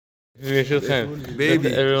With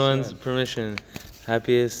everyone's permission,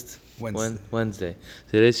 happiest Wednesday.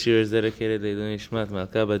 Today's shir is dedicated to Leilui Nishmat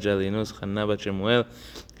Malka bat Jalinus, Channa bat Shemuel,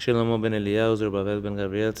 Shlomo ben Eliyahu, Zerubbabel ben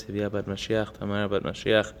Gabriel, Tzivia bat Mashiach, Tamara bat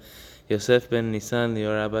Mashiach, Yosef ben Nisan,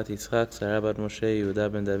 Liora bat Yitzchak, Sarah bat Moshe,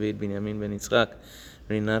 Yehuda ben David, Binyamin ben Yitzchak,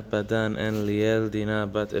 Rinat bat Dan, and Liel, Dina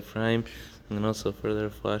bat Ephraim, and also further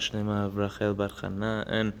flash name of Rachel bat Channa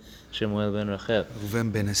and Shemuel ben Rachel.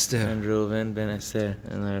 Reuven ben Esther. And Reuven ben Esther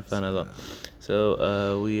and Larfanallah.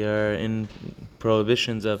 So we are in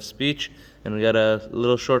prohibitions of speech, and we got a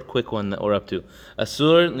little short, quick one that we're up to.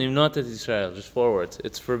 Asur limnot et Israel, just 4 words.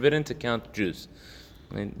 It's forbidden to count Jews.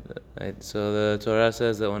 Right? So the Torah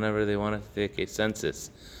says that whenever they wanted to take a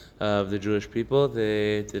census of the Jewish people,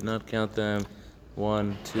 they did not count them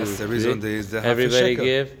 1, 2, That's the 3. reason there is the Everybody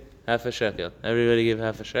give half a shekel. Everybody give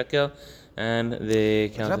half a shekel, and they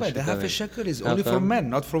count Rabbi, the half a shekel is only for men,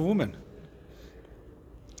 not for women.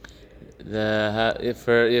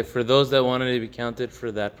 For those that wanted to be counted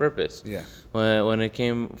for that purpose. Yeah. When it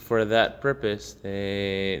came for that purpose,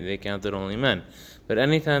 they counted only men. But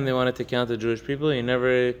anytime they wanted to count the Jewish people, you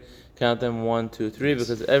never count them 1, 2, 3,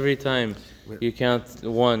 because every time you count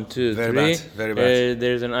 1, 2, 3, very bad.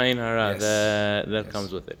 There's an ayin hara that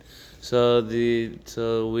comes with it. So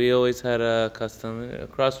we always had a custom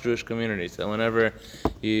across Jewish communities that whenever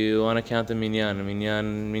you want to count the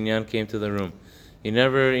minyan came to the room. You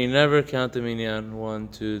never count the minyan 1,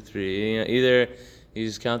 2, 3. Either you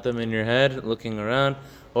just count them in your head, looking around,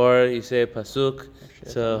 or you say a pasuk.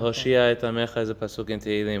 So Hoshia et amecha is a pasuk in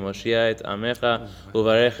Tehillim. Hoshia et amecha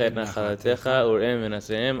uvarech et nachalatecha urem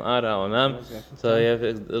v'naseim ad ha'olam. So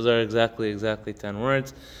those are exactly 10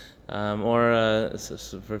 words. Or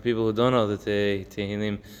for people who don't know the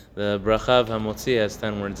Tehillim, the bracha of Hamotzi has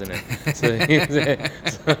 10 words in it. So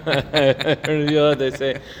they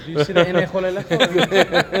say. Do you see the Enei Cholelecha?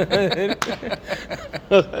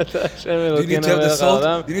 Do you need to have the salt?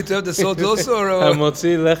 Do you need to have the salt also?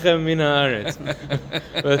 Hamotzi lechem min haaretz.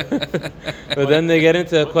 But then they get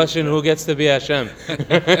into a question: who gets to be Hashem? Who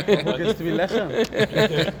gets to be Lechem?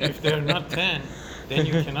 If they're not 10, then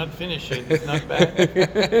you cannot finish it. It's not bad.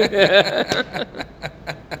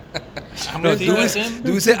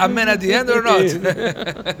 Do we say amen at the end or not?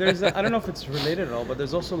 There's I don't know if it's related at all, but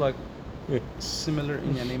there's also like similar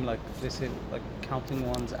in your name, like they say like counting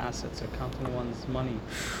one's assets or counting one's money.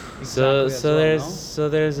 So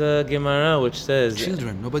there's a Gemara which says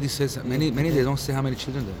children. Nobody says many. They don't say how many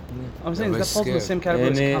children there are. I'm saying that falls in the same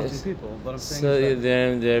category as counting people. But I'm saying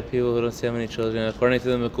there are people who don't say how many children. According to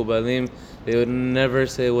the Mekubalim, they would never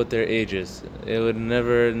say what their age is. They would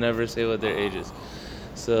never say what their age is.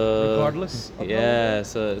 So regardless. So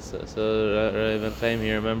Rabbi Ben Chaim,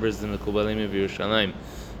 he remembers the Mekubalim of Yerushalayim,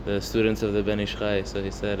 the students of the Ben Ish Chai. So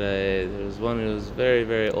he said there was one who was very,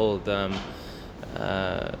 very old. Rabbi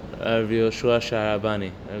Yoshua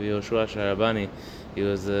Sharabani. Rabbi Yoshua Sharabani, he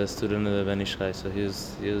was a student of the Ben Ish Chai, so he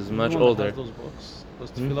was much older. Those books,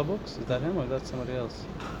 those tefillah books, is that him or is that somebody else?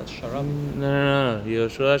 That's Sharab. No.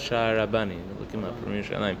 Yoshua Sharabani. Look him up from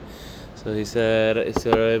Yerushalayim. So he said,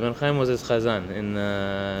 Rabbi Ben Chaim was his chazan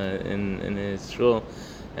in his shul,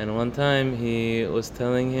 and one time he was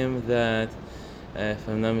telling him that, if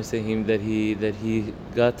I'm not mistaken, that he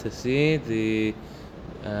got to see the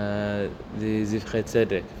Zivchei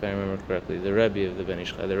Tzedek, if I remember correctly, the Rebbe of the Ben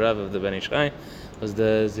Ish Chai, the Rav of the Ben Ish Chai was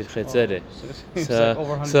the Zivchei Tzedek.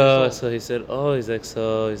 So he said,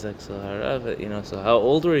 Harav, so how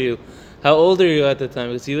old were you? How old are you at the time?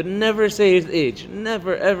 Because he would never say his age.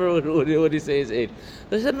 Never, ever would he say his age.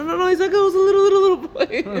 They said, no, he's like, I was a little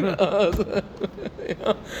boy.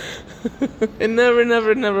 And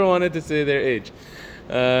never wanted to say their age.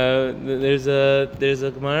 There's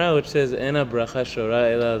a Gemara which says, Ena bracha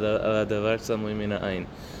shora ela davar samui min ha'ayin.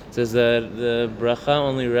 It says that the bracha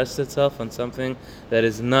only rests itself on something that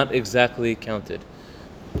is not exactly counted.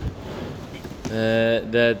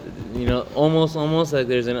 That almost like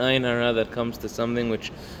there's an ayin hara that comes to something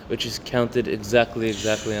which is counted exactly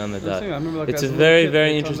on the dot. It's a very,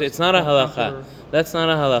 very interesting. It's not a halakha. That's not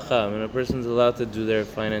a halakha. I mean, a person's allowed to do their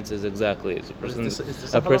finances exactly. It's This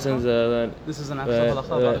is an actual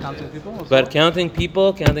halakha about counting people. But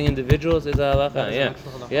counting individuals is a halakha.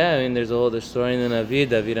 Yeah. I mean, there's a story in the Navi.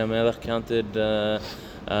 David HaMelech counted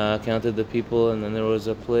the people, and then there was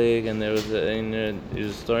a plague, and there's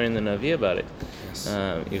a story in the Navi about it. Yes.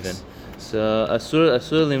 Even. So asur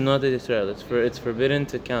limnot et Israel. It's forbidden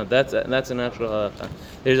to count. That's an actual halakha.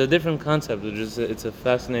 There's a different concept, which is it's a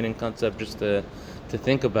fascinating concept just to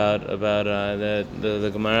think about the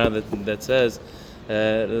Gemara that says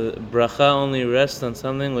Bracha only rests on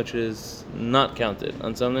something which is not counted,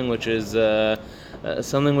 on something which is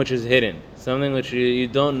hidden, something which you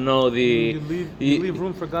don't know the. You leave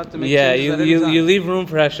room for God to make yeah, changes you at any you time. you leave room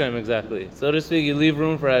for Hashem, exactly. So to speak, you leave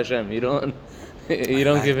room for Hashem. You don't you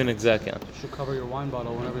don't give an exact count. You should cover your wine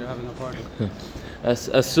bottle whenever you're having a party.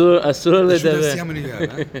 Asur See how many you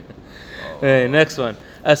have, huh? Hey, next one.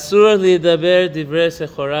 Asur lidaber divrei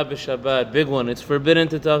sechora b'Shabbat. Big one. It's forbidden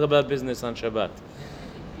to talk about business on Shabbat.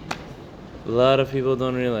 A lot of people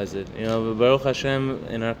don't realize it. You know, Baruch Hashem,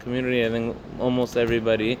 in our community, I think almost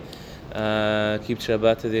everybody keeps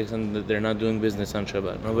Shabbat to the extent that they're not doing business on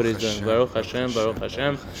Shabbat. Nobody's doing Baruch Hashem, Baruch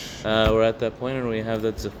Hashem. We're at that point and we have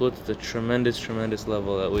that zechut, the tremendous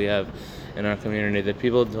level that we have in our community, that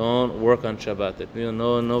people don't work on Shabbat, that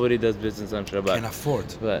nobody does business on Shabbat. Can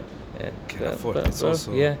afford. But It's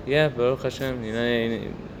also Baruch Hashem.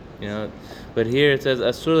 You know. But here it says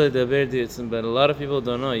asur ledaber, but a lot of people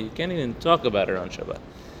don't know. You can't even talk about it on Shabbat.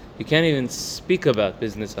 You can't even speak about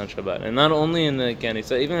business on Shabbat, and not only in the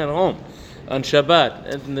Kenisa, even at home. On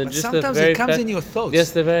Shabbat, and but just sometimes the very it comes in your thoughts.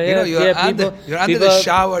 Yes, the very you're people, under the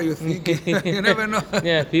shower. You think you never know.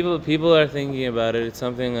 Yeah, people are thinking about it. It's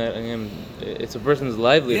something that, again, it's a person's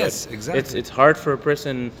livelihood. Yes, exactly. It's hard for a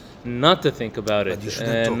person not to think about it But you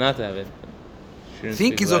shouldn't and talk. not to have it.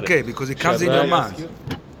 Think is okay because it comes in Shabbat. your mind.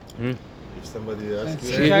 If somebody asks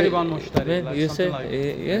you, You say,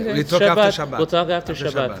 We talk Shabbat. after Shabbat. We'll talk after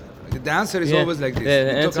Shabbat. The answer is Yeah. always like this. The We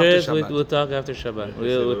talk answer after is Shabbat. we'll talk after Shabbat.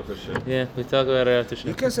 Baruch Hashem. We talk about it after You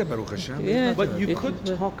Shabbat. can say Baruch Hashem. Yeah. But you It- could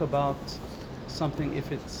talk about something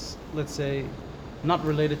if it's, let's say, not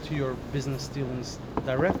related to your business dealings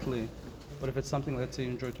directly, but if it's something, let's say you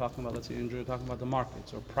enjoy talking about, the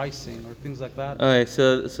markets or pricing or things like that. Okay,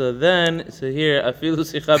 so here, afilu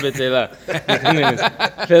sicha betela.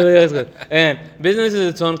 And business is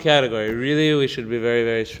its own category. Really, we should be very,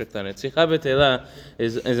 very strict on it. Sicha betela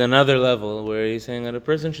is another level where he's saying that a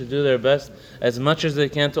person should do their best as much as they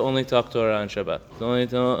can to only talk Torah on Shabbat. To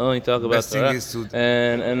only talk about Best thing Torah is to-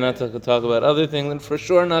 and not to talk about other things, and for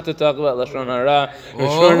sure not to talk about lashon hara. For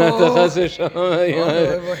sure not to chas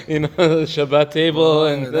v'shalom, you know, Shabbat table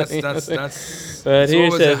and That's But it's here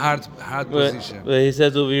always says- a hard position. But he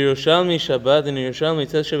says, "Uvirushalmi Shabbat," and Yerushalmi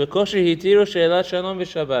says, "Shebekoshi hitiru she'elat shalom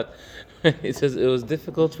v'Shabbat." He says it was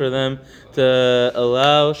difficult for them to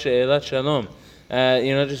allow she'elat shalom.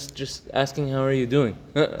 Just asking how are you doing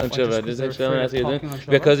on Shabbat. because Just they're like Shalom, afraid ask of how you're talking doing. on Shabbat?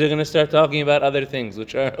 Because you're going to start talking about other things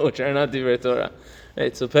which are not divrei Torah.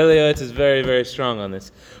 Right, so Pele Yoetz is very, very strong on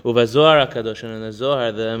this. Ubazohar HaKadosh, and in the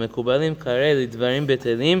Zohar, the Mekubalim Karei Lidvarim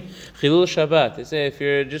Betelim Chilul Shabbat. They say if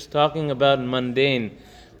you're just talking about mundane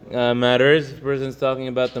matters, if a person's talking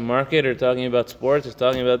about the market or talking about sports or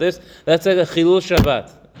talking about this, that's like a Chilul Shabbat.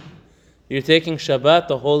 You're taking Shabbat,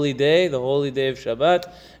 the holy day of Shabbat,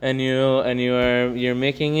 and you're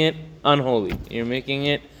making it unholy. You're making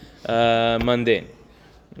it mundane.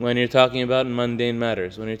 When you're talking about mundane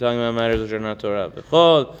matters, when you're talking about matters which are not Torah.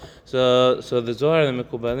 So the Zohar and the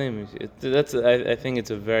Mekubalim, I think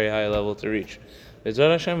it's a very high level to reach.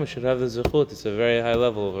 B'ezrat Hashem, we should have the zechut. It's a very high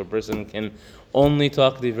level of a person can only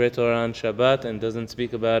talk divrei Torah on Shabbat and doesn't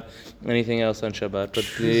speak about anything else on Shabbat. But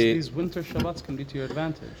These winter Shabbats can be to your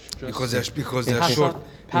advantage. Just Because they're pass short.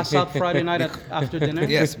 pass out Friday night after dinner.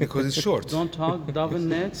 Yes, because it's short. Don't talk, daven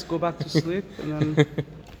nets, go back to sleep, and then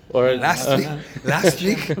or Last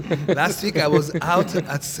week I was out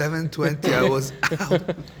at 7:20. I was out.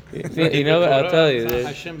 you know what? I'll tell you.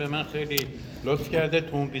 هاشم به من خیلی لطف کرده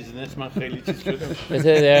تو اون بیزنس من خیلی چیز شدم.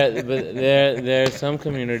 There are some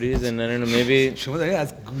communities, and I don't know, maybe شما داری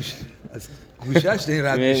از گوشش داری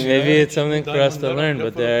رد میشی. maybe it's something for us to learn,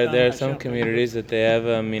 but there are some communities that they have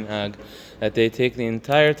a minhag that they take the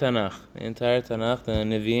entire Tanakh, the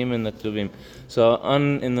Nevi'im and the Ketuvim. So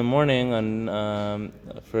in the morning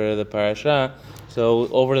for the parasha, so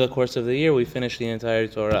over the course of the year we finish the entire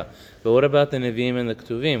Torah. But what about the Nevi'im and the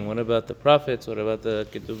Ketuvim? What about the prophets? What about the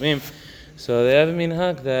Ketuvim? So they have a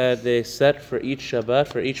minhag that they set for each Shabbat,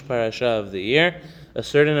 for each parasha of the year, a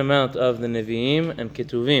certain amount of the Nevi'im and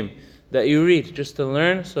Ketuvim that you read just to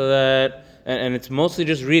learn, so that and it's mostly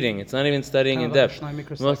just reading. It's not even studying in depth. Just like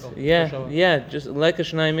a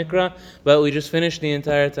Shnai Mikra, but we just finished the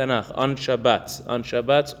entire Tanakh on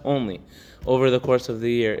Shabbats only, over the course of the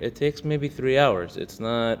year. It takes maybe 3 hours. It's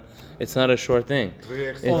not a short thing.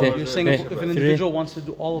 you're saying if an individual wants to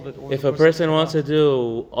do all of it, or If a person wants to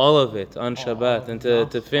do all of it on Shabbat and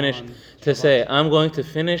to finish, to say, I'm going to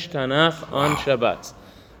finish Tanakh on Shabbat,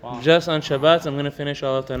 Wow. Just on Shabbat, I'm going to finish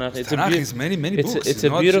all of Tanakh. Tanakh is many it's books. It's a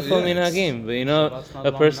not- beautiful yeah, it's- minhagim, but you know, Shabbat's not a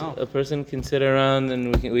long person enough. a person can sit around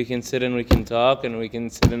and we can sit and we can talk and we can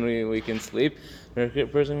sit and we can sleep. Or a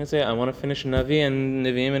person can say, I want to finish Navi and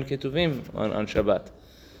Nevi'im and Ketuvim on Shabbat.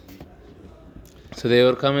 So they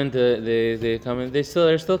would come into they come in. There's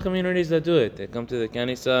still communities that do it. They come to the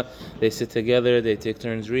kanisa, they sit together, they take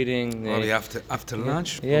turns reading. Probably They, after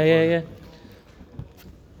lunch. yeah.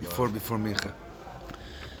 Before mincha.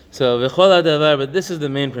 So v'chol hadavar, but this is the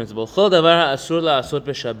main principle. Chol davar asur la'asot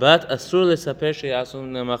b'Shabbat, asur lesaper she'yasu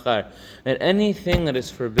nemachar. And anything that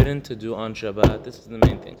is forbidden to do on Shabbat, this is the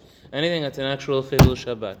main thing. Anything that's an actual chilul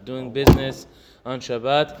Shabbat, doing business on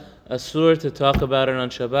Shabbat, asur to talk about it on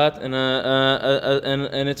Shabbat,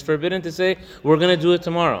 and it's forbidden to say we're going to do it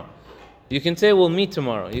tomorrow. You can say we'll meet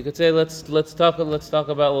tomorrow. You could say let's talk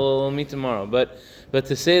about we'll meet tomorrow. But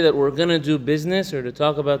to say that we're gonna do business or to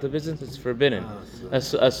talk about the business, it's forbidden.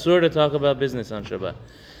 Asur to talk about business on Shabbat.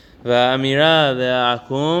 Va'amira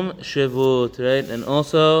ve'akum shevut, right? And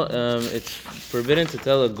also it's forbidden to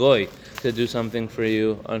tell a goy to do something for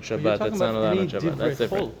you on But you're Shabbat. talking That's not about allowed any on Shabbat. That's divrei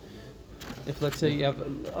different. chol. If let's say you have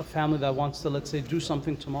a family that wants to, let's say, do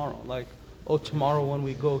something tomorrow, like, oh, tomorrow when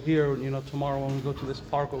we go here, tomorrow when we go to this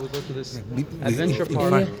park or we go to this adventure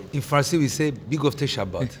park. In Farsi we say big of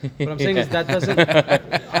Shabbat. What I'm saying is that doesn't.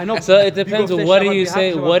 I know. So it depends. Big of What Shabbat, do you we have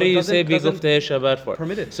say? Shabbat, What do but you say? Big doesn't Shabbat for?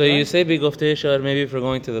 permit it, So you right? say big Shabbat maybe if we're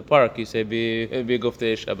going to the park. You say big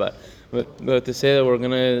Shabbat. But to say that we're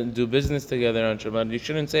gonna do business together on Shabbat, you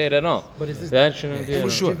shouldn't say it at all. But is this That shouldn't be. For at all.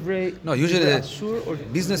 sure. No, usually divrei the asur or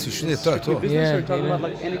business you shouldn't talk. strictly business, Yeah, or you're talking yeah. about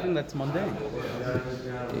like anything that's mundane?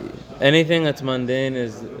 Anything that's mundane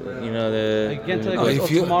is, the. Like, again, No, like, if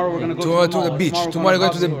you tomorrow we're gonna go to the mall, beach. we're Tomorrow gonna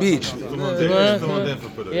go to the Costco or beach. something. It's not then for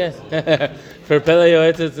Pele. Yes. For Pele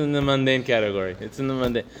Yoetz, it's in the mundane category. It's in the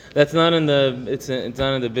mundane. That's not in the. It's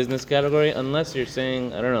not in the business category unless you're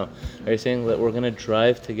saying, I don't know. Are you saying that we're gonna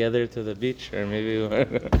drive together to the beach, or maybe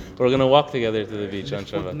we're gonna walk together to the beach on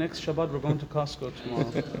For Shabbat? next Shabbat we're going to Costco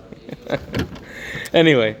tomorrow.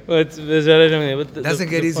 Anyway, Doesn't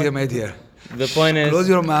get easier, my dear. The point Close is,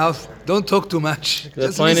 your mouth. Don't talk too much. The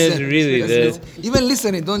Just point is listen. really Just that- listen. Even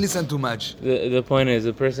listening, don't listen too much. the point is,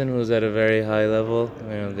 the person who's at a very high level,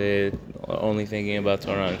 they are only thinking about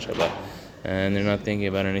Torah and Shabbat, and they're not thinking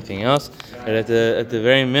about anything else. But at the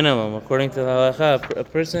very minimum, according to the halakha, a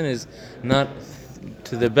person is not,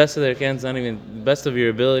 to the best of their cans, not even best of your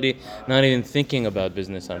ability, not even thinking about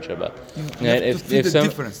business on Shabbat. You have to feel the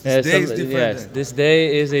difference. This day is different Yes, day. this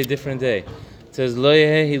day is a different day. It says, Lo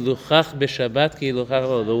yehe hiluchach b'Shabbat ki hiluchach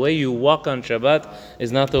lo. The way you walk on Shabbat is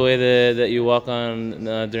not the way that you walk on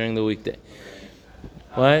during the weekday.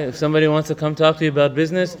 Why? If somebody wants to come talk to you about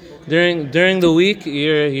business during the week,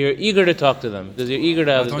 you're eager to talk to them because you're eager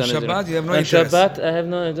to have But this on conversation. Shabbat, you have no On interest. Shabbat, I have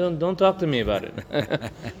no. Don't talk to me about it.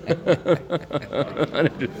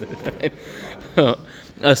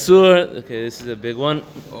 Asur. Okay, this is a big one.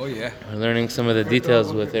 Oh yeah. We're learning some of the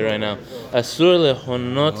details with it right now. Asur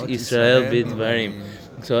lehonot Israel bidvarim.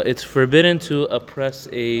 So it's forbidden to oppress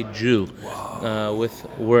a Jew with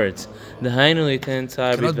words. The You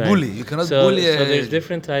cannot bully. You cannot bully So a- there's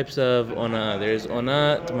different types of ona. There's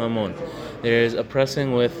ona mamon. There's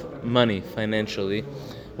oppressing with money financially,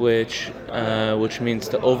 which means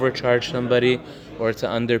to overcharge somebody or to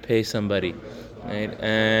underpay somebody. Right?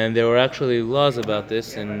 And there were actually laws about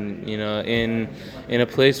this, and in a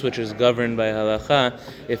place which is governed by halakha,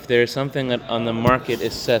 if there's something that on the market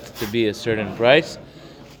is set to be a certain price,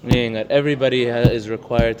 meaning that everybody is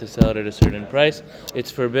required to sell it at a certain price, it's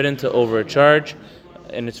forbidden to overcharge,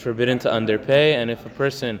 and it's forbidden to underpay. And if a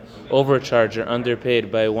person overcharged or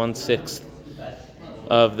underpaid by 1/6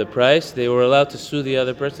 of the price, they were allowed to sue the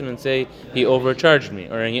other person and say he overcharged me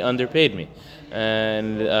or he underpaid me,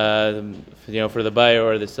 and for the buyer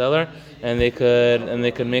or the seller, and they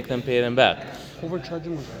could make them pay them back.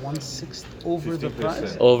 Overcharging was 1/6 over the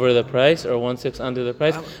price. Over the price or 1/6 under the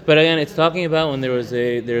price. But again, it's talking about when there's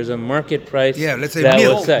a market price. Yeah, let's say that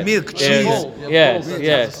milk, was set. milk, There's- cheese. Yes, Milk,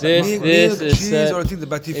 yes. This milk, is cheese, set. or things.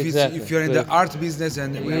 But Exactly. if you're in the But- art business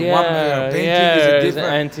and painting yeah, is a or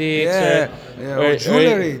different antiques, or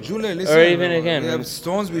jewelry. Listen, or even again, you have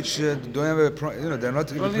stones which don't have they're not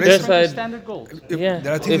Well, replaceable. Just like- standard gold. If yeah.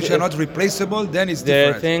 there are things which are not replaceable, then it's there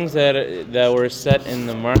are different. things that were set in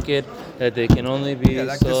the market that they can only be Yeah,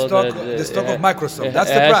 like the sold stock- at the stock of Microsoft. It,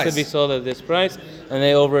 That's it the has price. to be sold at this price, and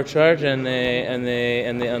they overcharge and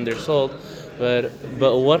they undersold. But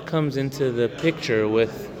what comes into the picture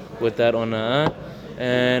with that ona'ah,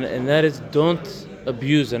 and that is don't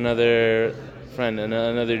abuse another friend,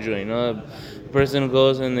 another Jew. A person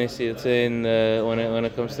goes and they see, let's say when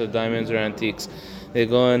it comes to diamonds or antiques, They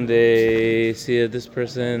go and they see this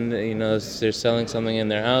person, they're selling something in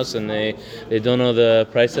their house, and they don't know the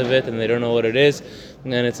price of it, and they don't know what it is,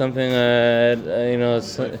 and it's something that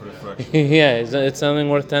it's something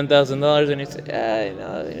worth $10,000, and you say,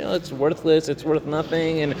 it's worthless, it's worth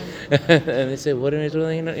nothing, and and they say, what are you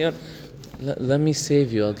doing? Let me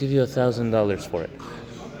save you. I'll give you $1,000 for it.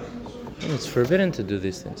 It's forbidden to do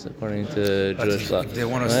these things according to Jewish law. If they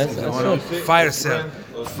want Right? to fire sale,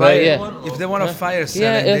 if they want to fire sale,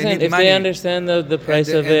 Yeah, and they need if money, they understand the price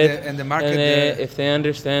of it, and the market, if they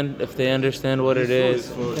understand what it is.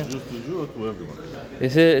 For Jews to Jew or to everyone?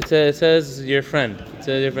 It says your friend. It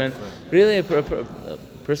says your friend. Really, a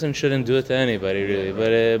person shouldn't do it to anybody, really.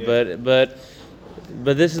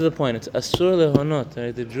 But this is the point. It's asur lehonot.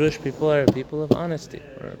 Right? The Jewish people are people of honesty,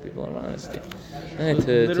 right?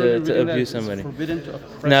 To abuse somebody.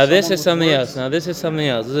 Now this is something else. This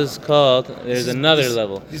is called. There's another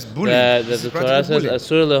level. This bullying. That This the is Torah says practically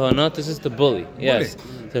asur lehonot. This is to bully. Yes,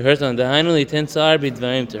 to hurt someone.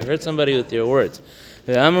 To hurt somebody with your words.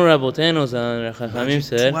 The Amar Rabotenu Chachamim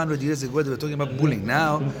said. 200 years ago, they were talking about bullying.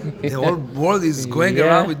 Now, the whole world is going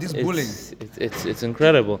around with this bullying. It's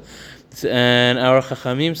incredible. And our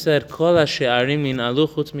Chachamim said, Kol ha-she'arim nin'alu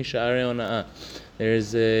chutz mi-she'arei ona'ah.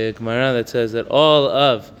 There's a Gemara that says that all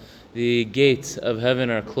of the gates of heaven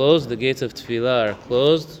are closed, the gates of tefillah are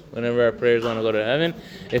closed whenever our prayers want to go to heaven,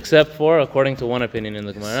 except for, according to one opinion in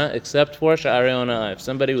the Gemara, except for she'arei ona'ah. If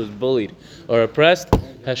somebody was bullied or oppressed,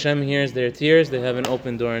 Hashem hears their tears, they have an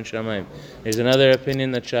open door in Shamayim. There's another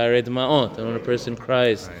opinion that she'arei dma'ot, and when a person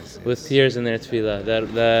cries with tears in their tefillah,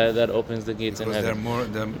 that opens the gates in heaven.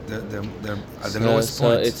 They're at the lowest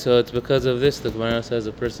point. So it's because of this, the Gemara says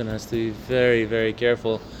a person has to be very, very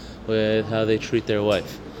careful with how they treat their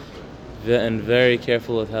wife. And very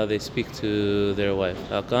careful with how they speak to their wife.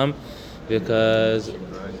 How come? Because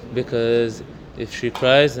if she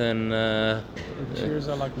cries, then tears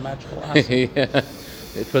are like magical acid. yeah,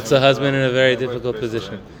 it puts the husband in a very difficult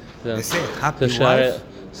position. So, They say happy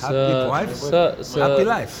happy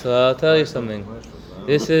life. So I'll tell you something.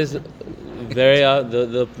 This is very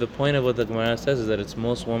the point of what the Gemara says is that it's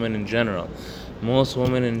most women in general. Most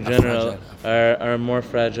women in general are more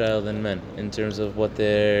fragile than men in terms of what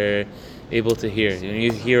they're able to hear. When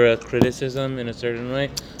you hear a criticism in a certain way,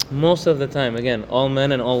 most of the time, again, all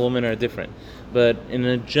men and all women are different, but in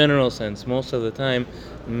a general sense, most of the time,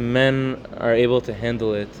 men are able to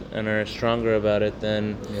handle it and are stronger about it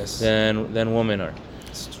than women are.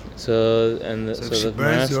 So the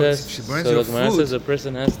Gemara says a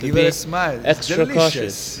person has to give be her a smile. extra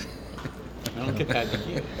cautious. Look at that.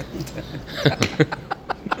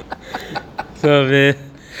 So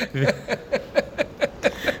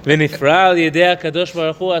v'nifra yedei HaKadosh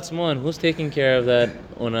Baruch Hu atzmo, and who's taking care of that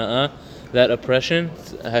ona'ah, that oppression?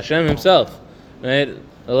 Hashem Himself, right?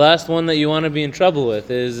 The last one that you want to be in trouble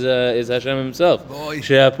with is Hashem Himself.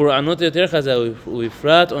 She'apur'anut yoter chazeh,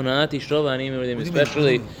 u'ifrat ona'at ishto v'aniyim merudim,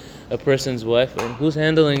 especially a person's wife. And who's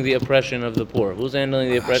handling the oppression of the poor? Who's handling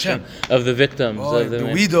the oppression of the victims? Of the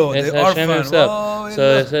widow, it's the Hashem orphan. Himself.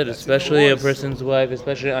 So I said, especially a person's wife,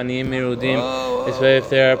 especially aniyim merudim, especially if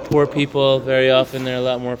there are poor people, very often they're a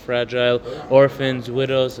lot more fragile. Orphans,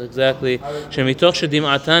 widows, exactly. Shemitoch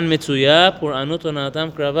shedim'atan mitzuya pur'anut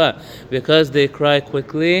ona'atam krava. Because they cry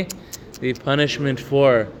quickly, the punishment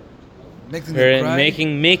for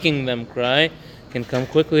making them cry can come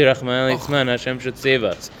quickly. Rachmana litzman, Hashem should save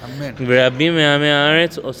us. Amen.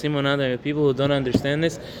 People who don't understand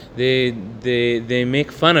this, they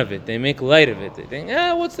make fun of it. They make light of it. They think,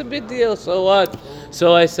 what's the big deal? So what?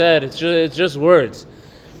 So I said, it's just words.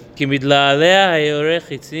 It's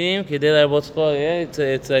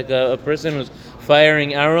like a person who's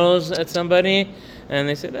firing arrows at somebody, and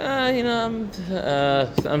they said, I'm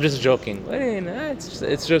just joking. What do you mean?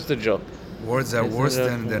 It's just a joke. Words are worse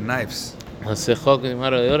than the knives. Hashem give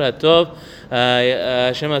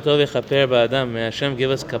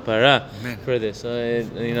us kapara for this. So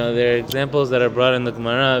there are examples that are brought in the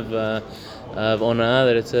Gemara of ona'ah,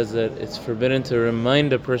 that it says that it's forbidden to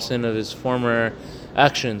remind a person of his former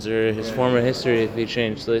actions or his former history if he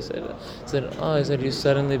changed. So he said, you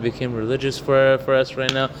suddenly became religious for us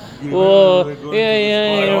right now. You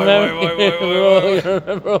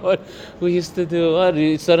remember what we used to do? What,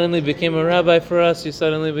 you suddenly became a rabbi for us? You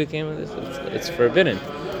suddenly became this? It's forbidden.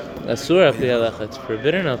 Asur al pi halacha. It's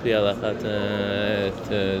forbidden al pi halacha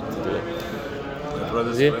to do it. My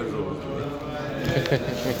brother's friends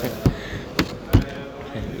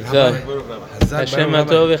So, Hashem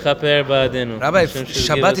matov v'chaper ba'adenu. Rabbi,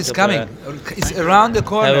 Shabbat is coming. It's around the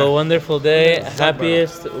corner. Have a wonderful day.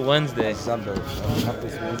 Happiest Wednesday.